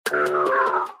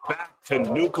Back to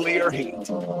Nuclear Heat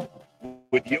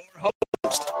with your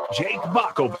host, Jake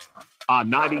Bakovic, on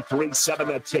 93.7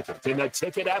 The Ticket and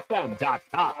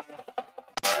theticketfm.com.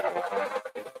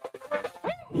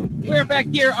 We're back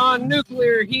here on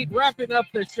Nuclear Heat, wrapping up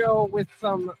the show with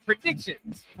some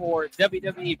predictions for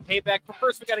WWE Payback. But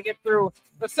first, we got to get through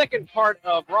the second part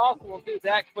of Raw, so we'll do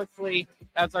that quickly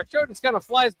as our show just kind of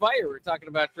flies by. We were talking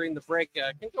about during the break.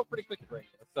 Can go pretty quick break.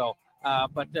 So,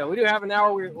 but we do have an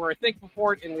hour. We're thankful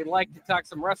for it, and we like to talk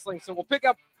some wrestling. So we'll pick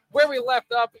up where we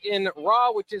left up in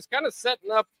Raw, which is kind of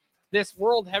setting up this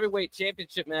World Heavyweight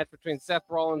Championship match between Seth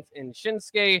Rollins and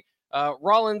Shinsuke.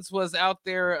 Rollins was out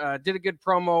there, did a good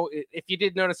promo. If you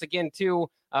did notice again, too,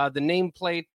 the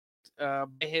nameplate on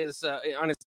his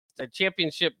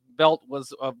championship belt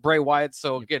was Bray Wyatt.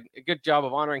 So a good job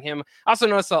of honoring him. I also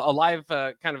noticed a live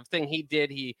kind of thing he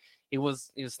did. He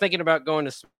was thinking about going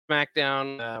to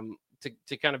SmackDown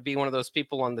to kind of be one of those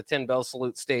people on the 10 bell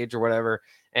salute stage or whatever,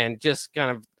 and just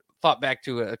kind of thought back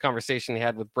to a conversation he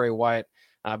had with Bray Wyatt.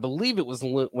 I believe it was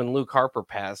when Luke Harper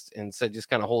passed and said, just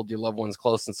kind of hold your loved ones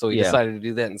close. And so he decided to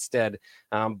do that instead.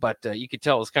 But you could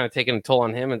tell it was kind of taking a toll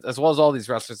on him, and as well as all these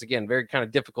wrestlers. Again, very kind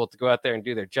of difficult to go out there and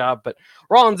do their job. But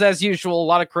Rollins, as usual, a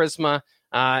lot of charisma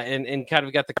and kind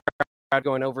of got the crowd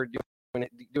going over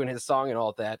doing his song and all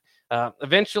of that.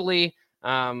 Eventually,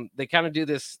 they kind of do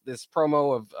this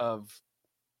promo of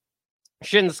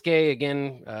Shinsuke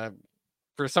again,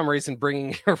 for some reason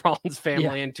bringing Rollins'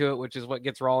 family into it, which is what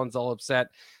gets Rollins all upset.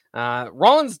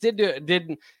 Rollins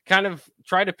did kind of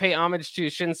try to pay homage to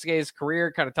Shinsuke's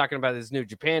career, kind of talking about his New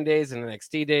Japan days and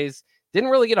NXT days. Didn't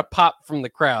really get a pop from the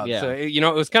crowd. So,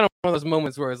 it was kind of one of those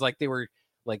moments where it was like they were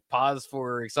like pause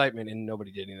for excitement and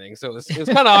nobody did anything. So it was kind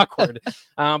of awkward.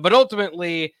 But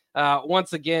ultimately,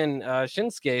 once again,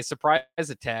 Shinsuke surprise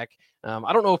attack.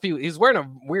 I don't know if he's wearing a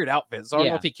weird outfit, so I don't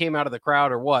know if he came out of the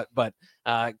crowd or what, but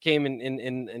came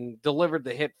and delivered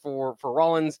the hit for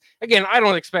Rollins. Again, I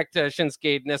don't expect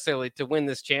Shinsuke necessarily to win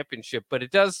this championship, but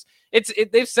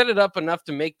they've set it up enough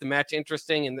to make the match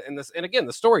interesting, and again,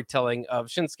 the storytelling of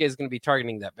Shinsuke is going to be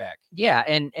targeting that back. Yeah,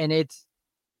 and it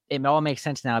all makes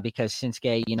sense now because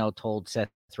Shinsuke, told Seth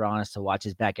Rollins to watch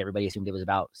his back. Everybody assumed it was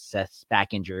about Seth's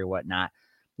back injury or whatnot.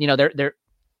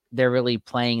 They're really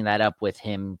playing that up with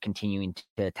him continuing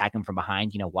to attack him from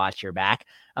behind, watch your back.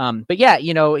 But yeah,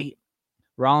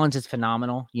 Rollins is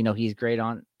phenomenal. He's great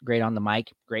on the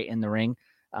mic, great in the ring.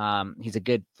 He's a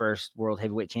good first world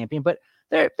heavyweight champion, but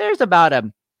there's about a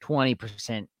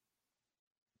 20%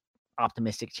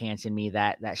 optimistic chance in me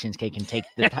that Shinsuke can take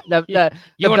the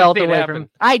belt away from him.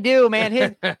 I do,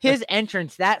 man. His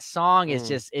entrance, that song is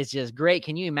just great.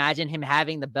 Can you imagine him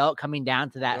having the belt coming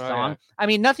down to that song? Yeah. I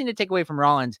mean, nothing to take away from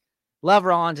Rollins. Love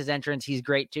Rollins' entrance. He's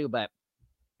great too, but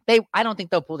I don't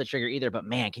think they'll pull the trigger either. But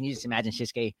man, can you just imagine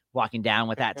Shinsuke walking down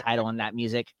with that title and that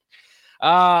music?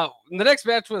 The next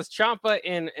match was Ciampa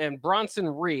and Bronson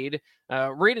Reed.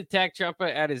 Reed attacked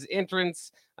Ciampa at his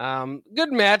entrance.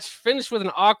 Good match. Finished with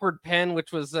an awkward pin,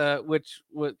 which was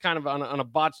kind of on a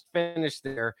botched finish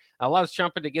there. Allows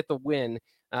Ciampa to get the win.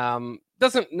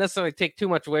 Doesn't necessarily take too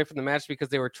much away from the match because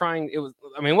they were trying.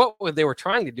 What they were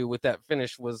trying to do with that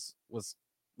finish was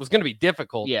going to be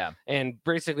difficult. Yeah. And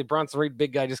basically Bronson Reed,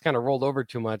 big guy, just kind of rolled over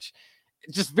too much.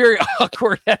 Just very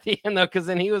awkward at the end though, because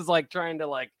then he was like trying to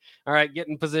all right, get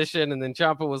in position, and then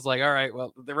Ciampa was like, all right,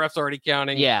 well, the ref's already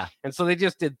counting. Yeah. And so they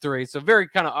just did 3. So very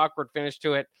kind of awkward finish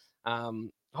to it.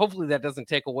 Hopefully that doesn't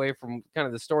take away from kind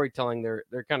of the storytelling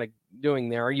they're kind of doing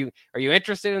there. Are you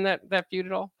interested in that feud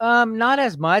at all? Not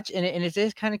as much, and it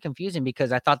is kind of confusing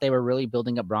because I thought they were really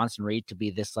building up Bronson Reed to be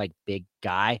this big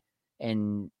guy,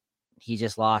 and he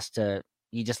just lost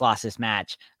this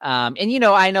match. And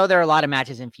I know there are a lot of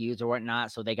matches in feuds or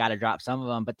whatnot, so they got to drop some of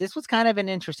them, but this was kind of an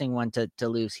interesting one to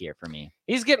lose here for me.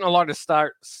 He's getting a lot of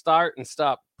start and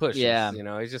stop pushes. Yeah.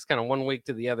 He's just kind of one week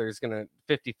to the other is going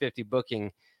to 50-50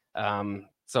 booking.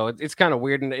 So it's kind of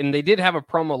weird. And they did have a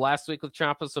promo last week with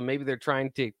Ciampa, so maybe they're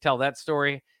trying to tell that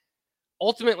story.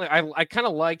 Ultimately, I kind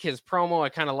of like his promo. I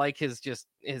kind of like his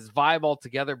vibe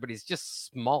altogether, but he's just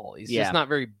small. He's just not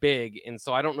very big, and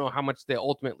so I don't know how much they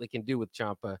ultimately can do with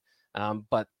Ciampa.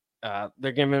 But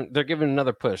they're giving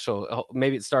another push. So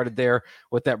maybe it started there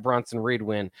with that Bronson Reed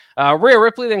win. Rhea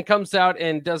Ripley then comes out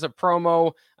and does a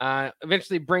promo.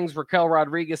 Eventually brings Raquel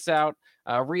Rodriguez out.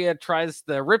 Rhea tries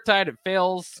the Riptide. It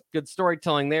fails. Good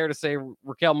storytelling there to say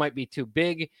Raquel might be too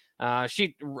big.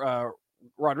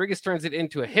 Rodriguez turns it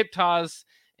into a hip toss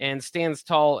and stands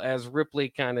tall as Ripley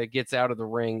kind of gets out of the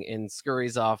ring and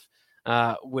scurries off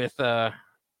with their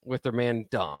man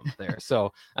Dom there.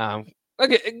 So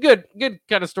Okay, good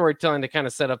kind of storytelling to kind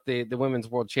of set up the Women's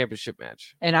World Championship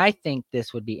match. And I think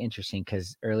this would be interesting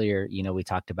because earlier, we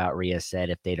talked about Rhea said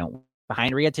if they don't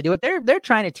behind Rhea to do it, they're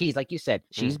trying to tease, like you said,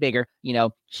 she's bigger.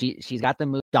 She's got the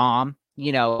move Dom.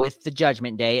 With the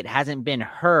Judgment Day, it hasn't been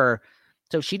her,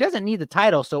 so she doesn't need the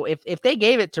title. So if they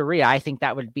gave it to Rhea, I think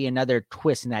that would be another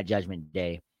twist in that Judgment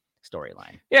Day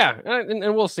storyline. Yeah,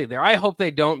 and we'll see there. I hope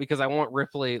they don't because I want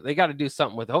Ripley. They got to do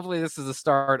something with it. Hopefully, this is the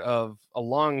start of a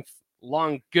long,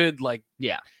 good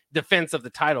defense of the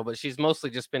title. But she's mostly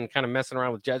just been kind of messing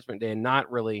around with Judgment Day and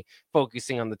not really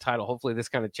focusing on the title. Hopefully, this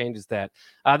kind of changes that.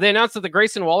 They announced that the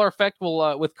Grayson Waller effect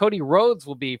will with Cody Rhodes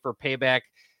will be for Payback.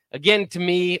 Again, to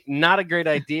me, not a great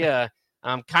idea.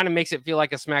 Kind of makes it feel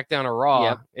like a SmackDown or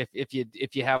Raw if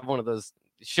you have one of those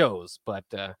shows. But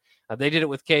they did it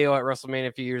with KO at WrestleMania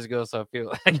a few years ago, so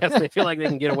I guess they feel like they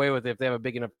can get away with it if they have a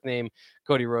big enough name.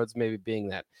 Cody Rhodes maybe being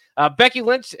that. Becky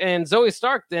Lynch and Zoe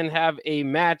Stark then have a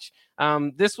match.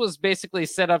 This was basically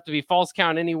set up to be false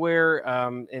count anywhere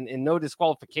and no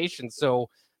disqualification. So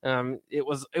it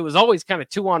was always kind of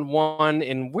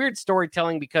 2-on-1 and weird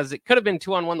storytelling because it could have been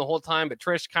 2-on-1 the whole time, but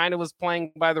Trish kind of was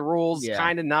playing by the rules,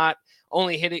 kind of not,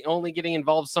 only getting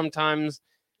involved sometimes.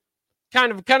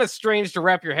 Kind of strange to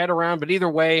wrap your head around, but either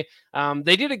way,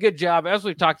 they did a good job. As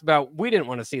we've talked about, we didn't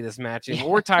want to see this match, and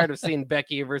we're tired of seeing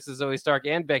Becky versus Zoe Stark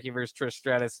and Becky versus Trish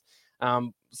Stratus.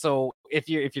 So if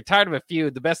you're tired of a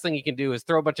feud, the best thing you can do is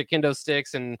throw a bunch of kendo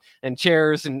sticks and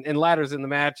chairs and ladders in the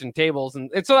match and tables, and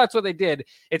so that's what they did.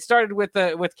 It started with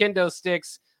kendo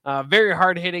sticks, very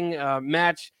hard hitting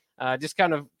match. Just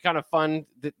kind of fun.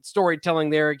 The storytelling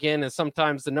there again, as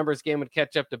sometimes the numbers game would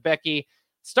catch up to Becky.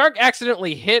 Stark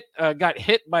accidentally got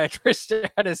hit by a Trish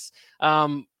Stratus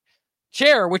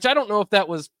chair, which I don't know if that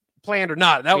was planned or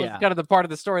not. That was kind of the part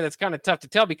of the story that's kind of tough to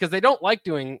tell because they don't like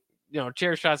doing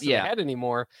chair shots to the head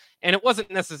anymore. And it wasn't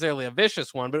necessarily a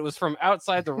vicious one, but it was from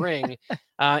outside the ring.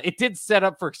 It did set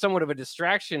up for somewhat of a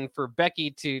distraction for Becky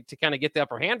to kind of get the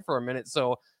upper hand for a minute.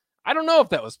 So I don't know if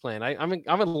that was planned.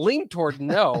 I'm a lean toward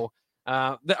no,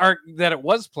 that it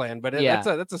was planned, but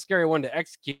that's a scary one to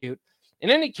execute. In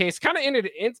any case, kind of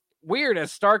ended weird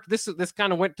as Stark. This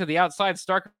kind of went to the outside.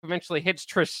 Stark eventually hits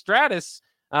Trish Stratus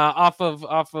off of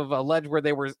a ledge where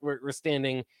they were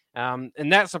standing,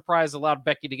 and that surprise allowed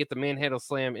Becky to get the manhandle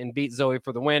slam and beat Zoe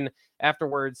for the win.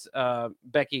 Afterwards,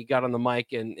 Becky got on the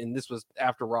mic, and this was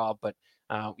after Raw, but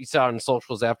we saw it in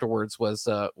socials afterwards was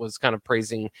kind of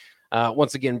praising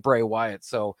once again Bray Wyatt.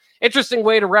 So interesting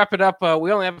way to wrap it up. We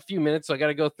only have a few minutes, so I got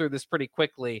to go through this pretty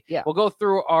quickly. We'll go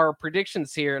through our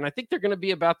predictions here, and I think they're going to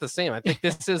be about the same. I think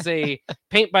this is a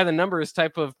paint by the numbers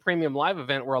type of premium live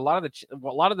event where a lot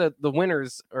of the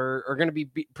winners are going to be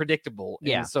predictable.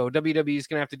 And so WWE is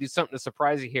going to have to do something to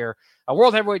surprise you here. A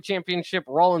World Heavyweight Championship,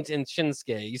 Rollins and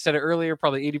Shinsuke. You said it earlier,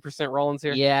 probably 80% Rollins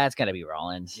here. Yeah, it's got to be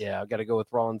Rollins. Yeah, I've got to go with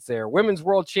Rollins there. Women's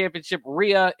World Championship,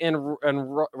 Rhea and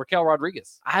Raquel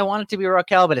Rodriguez. I want it to be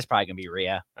Raquel, but it's probably going to be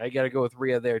Rhea. I got to go with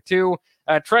Rhea there, too.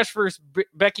 Trish versus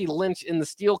Becky Lynch in the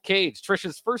steel cage.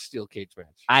 Trish's first steel cage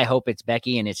match. I hope it's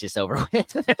Becky and it's just over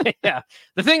with. Yeah.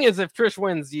 The thing is, if Trish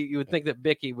wins, you would think that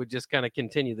Becky would just kind of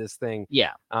continue this thing.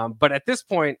 Yeah. But at this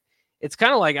point, it's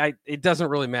kind of like it doesn't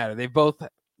really matter. They've both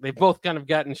kind of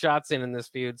gotten shots in this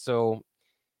feud, so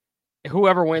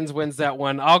whoever wins that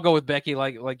one. I'll go with Becky,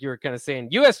 like you were kind of saying.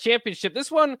 U.S. Championship.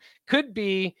 This one could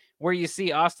be where you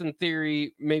see Austin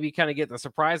Theory maybe kind of get the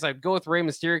surprise. I'd go with Rey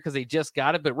Mysterio because he just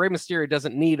got it, but Rey Mysterio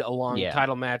doesn't need a long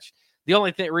title match. The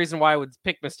only reason why I would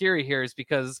pick Mysterio here is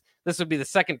because this would be the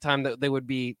second time that they would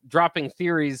be dropping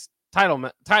Theory's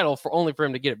title for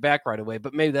him to get it back right away.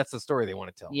 But maybe that's the story they want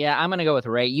to tell. Yeah, I'm gonna go with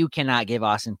Rey. You cannot give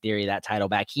Austin Theory that title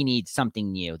back. He needs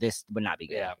something new. This would not be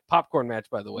good. Yeah, popcorn match,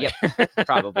 by the way. Yep,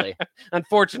 probably.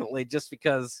 Unfortunately, just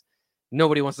because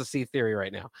nobody wants to see Theory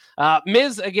right now.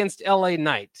 Miz against LA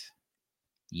Knight.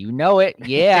 You know it.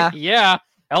 Yeah. Yeah.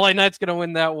 LA Knight's gonna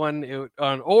win that one,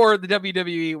 or the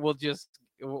WWE will just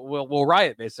will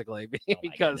riot basically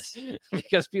because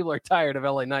people are tired of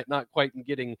LA Knight not quite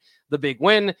getting the big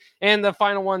win. And the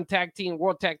final one,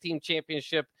 World Tag Team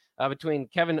Championship between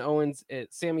Kevin Owens,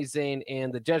 Sami Zayn,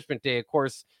 and the Judgment Day. Of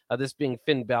course, this being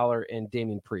Finn Balor and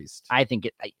Damian Priest. I think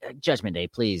Judgment Day,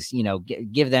 please,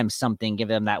 give them something, give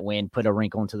them that win, put a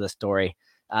wrinkle into the story,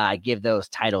 give those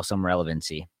titles some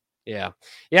relevancy. Yeah.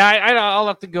 I'll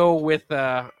have to go with.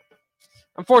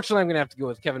 Unfortunately, I'm going to have to go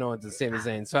with Kevin Owens and Sami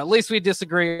Zayn. So at least we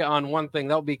disagree on one thing.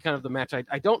 That'll be kind of the match.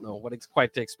 I don't know what it's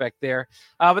quite to expect there.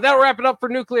 But that'll wrap it up for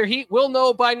Nuclear Heat. We'll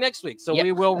know by next week. So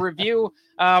we will review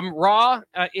Raw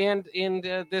and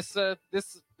this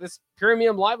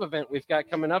premium live event we've got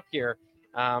coming up here.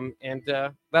 And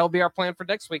that'll be our plan for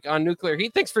next week on Nuclear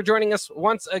Heat. Thanks for joining us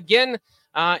once again.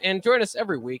 And join us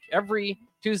every week, every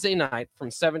Tuesday night from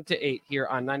 7 to 8 here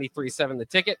on 93.7 The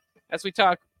Ticket as we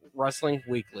talk Wrestling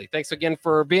Weekly. Thanks again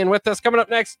for being with us. Coming up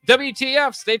next,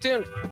 WTF. Stay tuned.